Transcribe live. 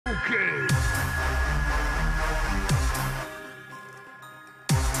Okay.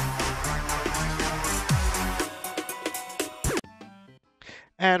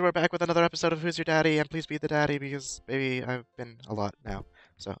 And we're back with another episode of Who's Your Daddy, and please be the daddy because, baby, I've been a lot now.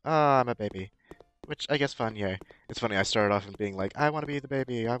 So, I'm a baby. Which, I guess, fun, yeah. It's funny, I started off in being like, I want to be the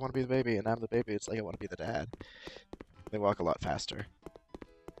baby, I want to be the baby, and I'm the baby. It's like, I want to be the dad. They walk a lot faster.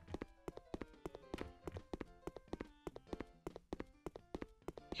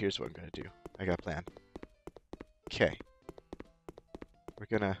 Here's what I'm gonna do. I got a plan. Okay. We're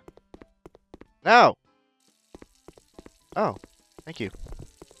gonna... No! Oh, thank you.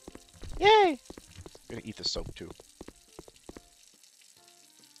 Yay! I'm gonna eat the soap, too.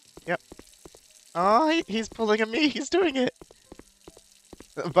 Yep. Oh, he's pulling at me. He's doing it.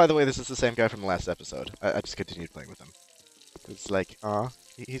 By the way, this is the same guy from the last episode. I just continued playing with him. It's like, aw,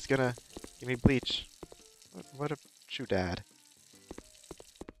 he's gonna give me bleach. What a true dad.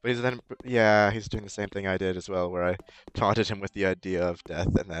 But he's then, yeah, he's doing the same thing I did as well, where I taunted him with the idea of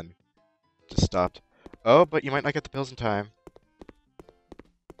death and then just stopped. Oh, but you might not get the pills in time.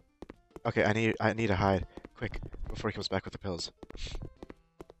 Okay, I need to hide quick before he comes back with the pills.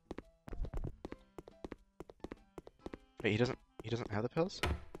 Wait, he doesn't have the pills?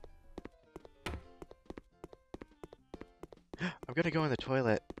 I'm gonna go in the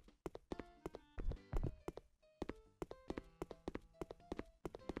toilet.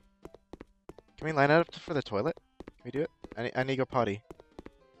 Can we line up for the toilet? Can we do it? I need to go potty.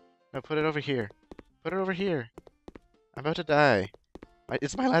 No, put it over here. Put it over here. I'm about to die.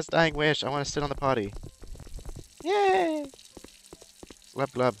 It's my last dying wish. I want to sit on the potty. Yay!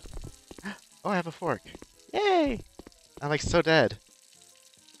 Blub blub. Oh, I have a fork. Yay! I'm like so dead.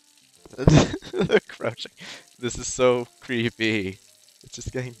 They're crouching. This is so creepy. It's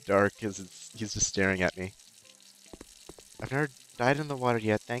just getting dark because he's just staring at me. I've never died in the water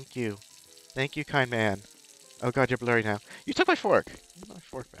yet. Thank you. Thank you, kind man. Oh god, you're blurry now. You took my fork. Give me my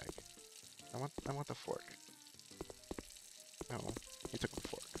fork back. I want the fork. No, you took the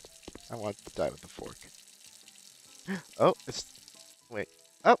fork. I want to die with the fork. Oh, it's... Wait.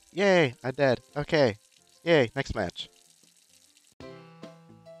 Oh, yay! I'm dead. Okay. Yay, next match.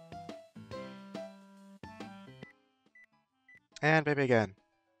 And baby again.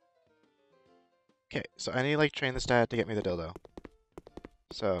 Okay, so I need to, like, train this dad to get me the dildo.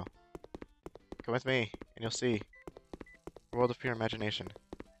 So, come with me, and you'll see. A world of pure imagination.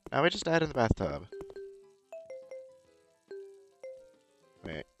 Now we just died in the bathtub.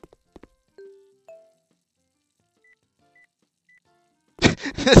 Wait.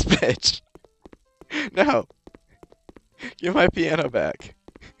 This bitch! No! Give my piano back.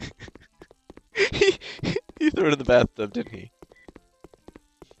 He threw it in the bathtub, didn't he?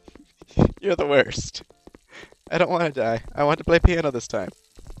 You're the worst. I don't want to die. I want to play piano this time.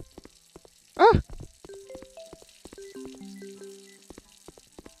 Ah!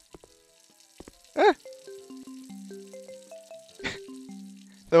 Ah!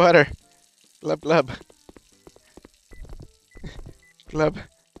 The water. Glub glub. Glub.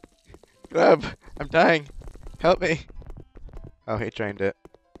 Glub. I'm dying. Help me. Oh, he drained it.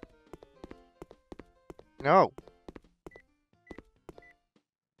 No.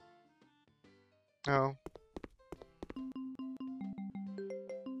 No.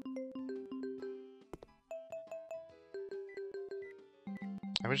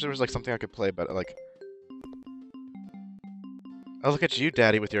 I wish there was like something I could play, but like... Oh, look at you,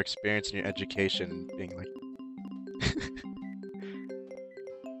 Daddy, with your experience and your education being like...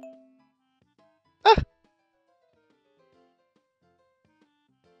 Ah!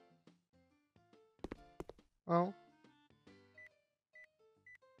 Oh.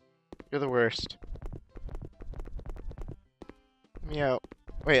 You're the worst. Meow.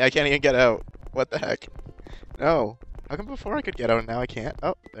 Wait, I can't even get out. What the heck? No. How come before I could get out and now I can't?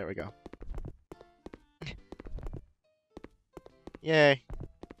 Oh, there we go. Yay.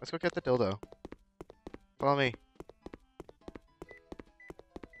 Let's go get the dildo. Follow me.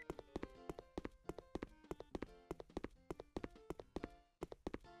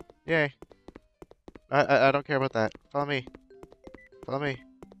 Yay. I don't care about that. Follow me. Follow me.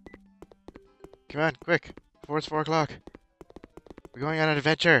 Come on, quick. Before it's 4 o'clock. We're going on an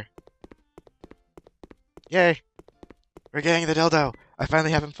adventure. Yay. We're getting the dildo. I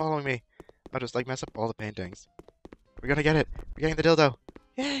finally have him following me. I'll just like mess up all the paintings. We're gonna get it. We're getting the dildo.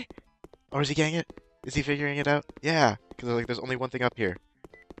 Yay. Or is he getting it? Is he figuring it out? Yeah. Because like there's only one thing up here.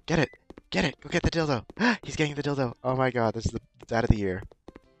 Get it. Get it. Go get the dildo. He's getting the dildo. Oh my god, this is the dad of the year.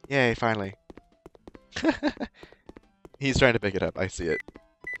 Yay, finally. He's trying to pick it up. I see it.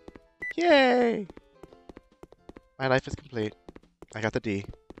 Yay! My life is complete. I got the D.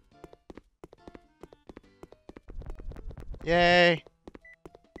 Yay!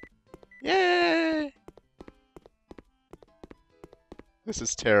 Yay! This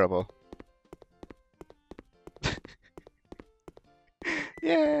is terrible.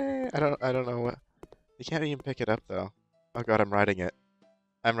 Yay! I don't know what. You can't even pick it up though. Oh god, I'm riding it.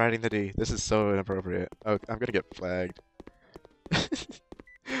 I'm riding the D. This is so inappropriate. Oh, I'm gonna get flagged.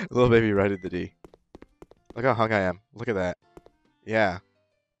 Little baby riding the D. Look how hung I am. Look at that. Yeah.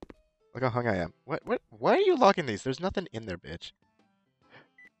 Look how hung I am. What? Why are you locking these? There's nothing in there, bitch.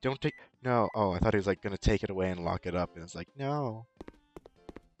 Don't take. No. Oh, I thought he was like gonna take it away and lock it up, and it's like, no.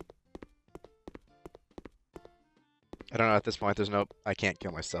 I don't know. At this point, there's no. I can't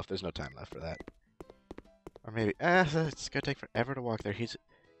kill myself. There's no time left for that. Or maybe. It's gonna take forever to walk there. He's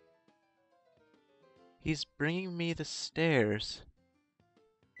bringing me the stairs.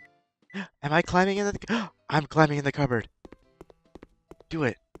 Am I climbing in the? I'm climbing in the cupboard. Do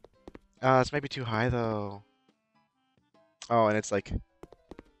it. It's maybe too high though. Oh, and it's like.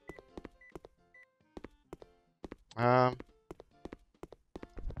 Um.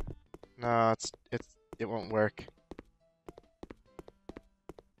 No, it won't work.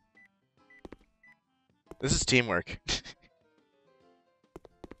 This is teamwork.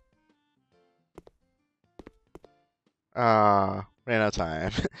 Ran out of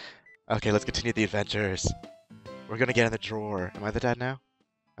time. Okay, let's continue the adventures. We're gonna get in the drawer. Am I the dad now?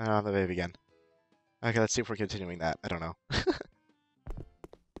 I'm the baby again. Okay, let's see if we're continuing that. I don't know.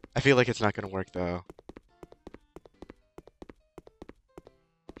 I feel like it's not gonna work though.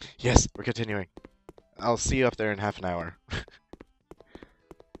 Yes, we're continuing. I'll see you up there in half an hour.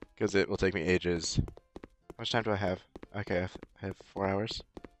 Because it will take me ages. How much time do I have? Okay, I have 4 hours.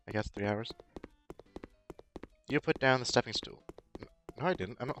 I guess 3 hours. You put down the stepping stool. No, I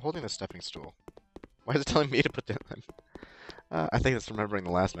didn't. I'm not holding the stepping stool. Why is it telling me to put down? I think it's remembering the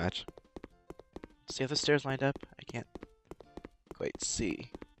last match. See if the stairs lined up? I can't quite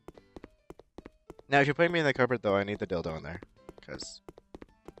see. Now, if you're putting me in the cupboard, though, I need the dildo in there. Because,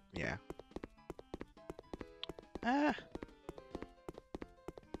 yeah.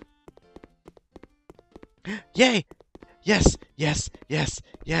 Yay! Yes! Yes! Yes!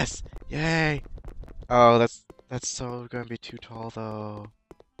 Yes! Yay! Oh, that's so gonna be too tall, though.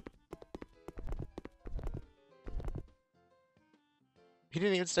 He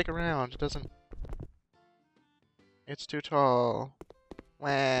didn't even stick around. It doesn't... It's too tall.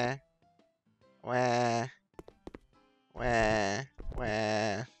 Wah. Wah. Wah.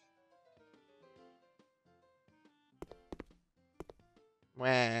 Wah.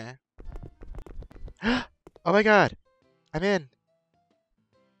 Wah. Oh my god! I'm in!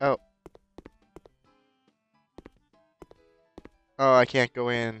 Oh. Oh, I can't go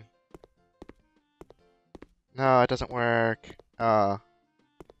in. No, it doesn't work.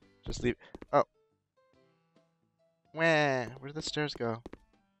 Just leave. Oh. Wah. Where did the stairs go?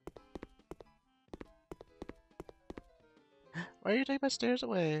 Why are you taking my stairs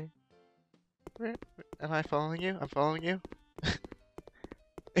away? Am I following you? I'm following you?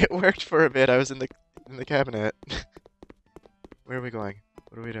 It worked for a bit. I was in the cabinet. Where are we going?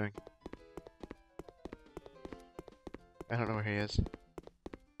 What are we doing? I don't know where he is.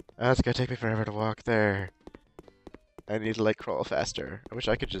 Oh, it's gonna take me forever to walk there. I need to like crawl faster. I wish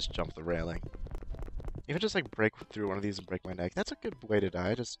I could just jump the railing. Even just like break through one of these and break my neck. That's a good way to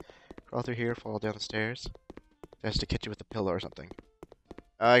die. Just crawl through here, fall down the stairs. It has to catch you with a pillow or something.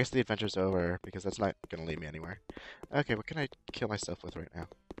 I guess the adventure's over because that's not gonna lead me anywhere. Okay, what can I kill myself with right now?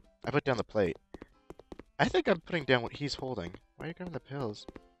 I put down the plate. I think I'm putting down what he's holding. Why are you grabbing the pills?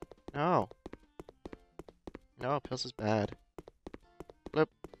 No. No, pills is bad. Flip.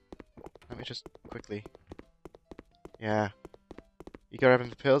 Let me just quickly. Yeah. You grabbing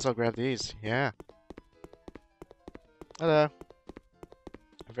the pills? I'll grab these. Yeah. Hello.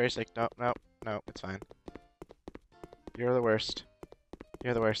 I'm very sick. No, no, no, it's fine. You're the worst.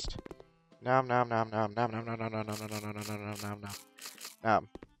 You're the worst. Nom nom nom nom nom nom nom nom nom nom nom nom nom nom nom nom nom. Nom.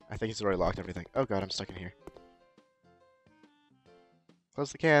 I think he's already locked everything. Oh god, I'm stuck in here.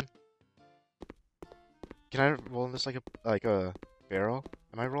 Close the can. Can I roll in this like a barrel?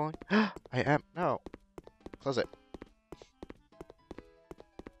 Am I rolling? I am. No. Close it.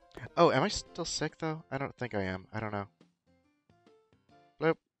 Oh, am I still sick though? I don't think I am. I don't know.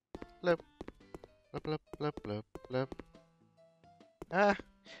 Bloop. Bloop. Bloop bloop bloop bloop bloop. Ah!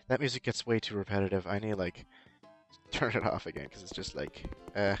 That music gets way too repetitive. I need like turn it off again because it's just like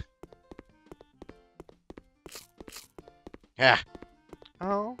Yeah.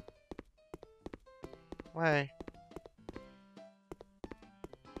 Oh. Why?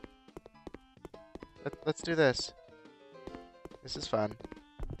 Let's do this. This is fun.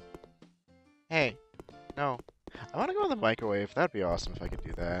 Hey. No. I want to go in the microwave. That'd be awesome if I could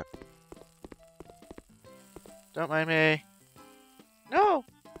do that. Don't mind me. No!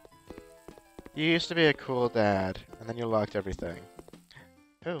 You used to be a cool dad, and then you locked everything.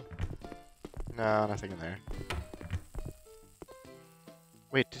 Oh. No, nothing in there.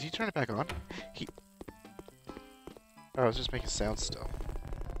 Wait, did he turn it back on? Oh, I was just making sounds still.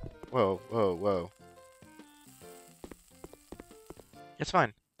 Whoa, whoa, whoa. It's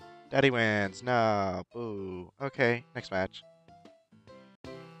fine. Daddy wins. No. Boo. Okay, next match.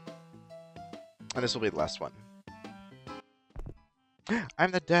 And this will be the last one.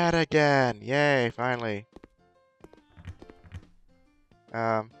 I'm the dad again! Yay, finally.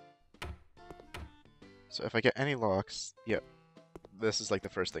 So if I get any locks, yep. This is like the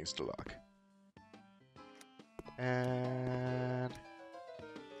first things to lock. And...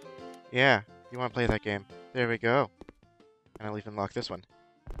 yeah, you want to play that game. There we go. And I'll even lock this one.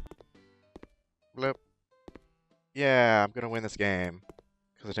 Bloop. Yeah, I'm gonna win this game.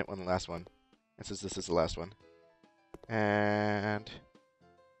 Because I didn't win the last one. And since this is the last one. And...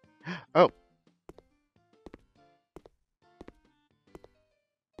 oh!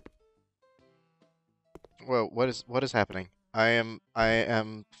 Whoa, what is happening? I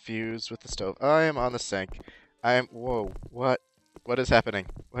am fused with the stove. I am on the sink. Whoa, what is happening?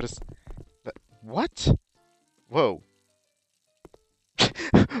 What is that? What? Whoa.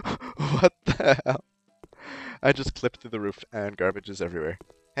 What the hell? I just clipped through the roof and garbage is everywhere.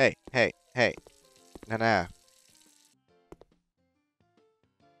 Hey, hey, hey. Nah.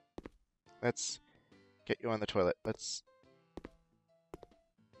 Let's get you on the toilet.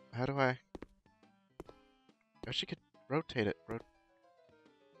 How do I... oh, she could rotate it.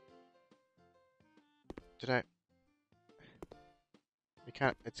 Did I...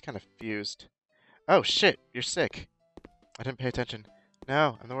 it's kind of fused. Oh, shit! You're sick! I didn't pay attention.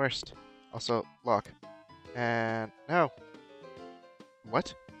 No, I'm the worst. Also, lock. And... no!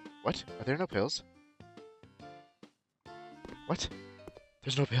 What? What? Are there no pills? What?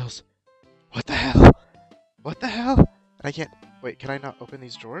 There's no pills. What the hell? What the hell? I can't... wait, can I not open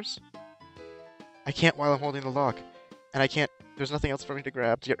these drawers? I can't while I'm holding the lock. And I can't... there's nothing else for me to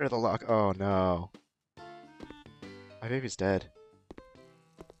grab to get rid of the lock. Oh, no. My baby's dead.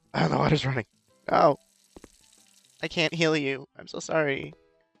 Oh, the water's running. No. I can't heal you. I'm so sorry.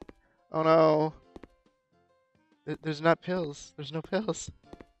 Oh, no. There's not pills. There's no pills.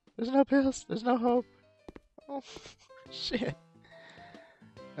 There's no pills. There's no hope. Oh, shit.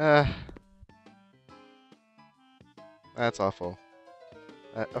 That's awful.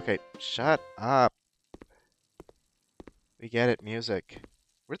 Okay, shut up. We get it, music.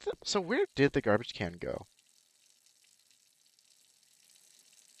 So where did the garbage can go?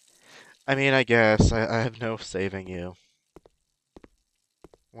 I mean, I guess. I have no saving you.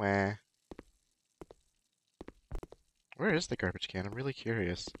 Wah. Where is the garbage can? I'm really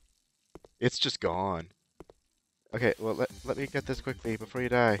curious. It's just gone. Okay, well, let me get this quickly before you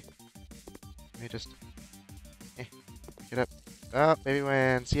die. Let me just... get up. Oh, baby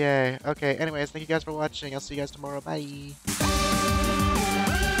wins. Yay. Okay, anyways, thank you guys for watching. I'll see you guys tomorrow. Bye.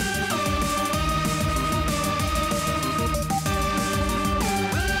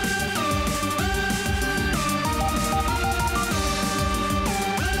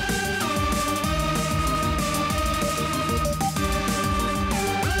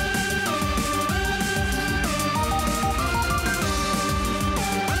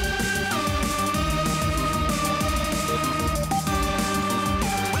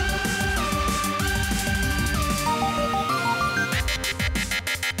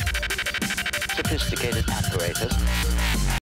 Sophisticated apparatus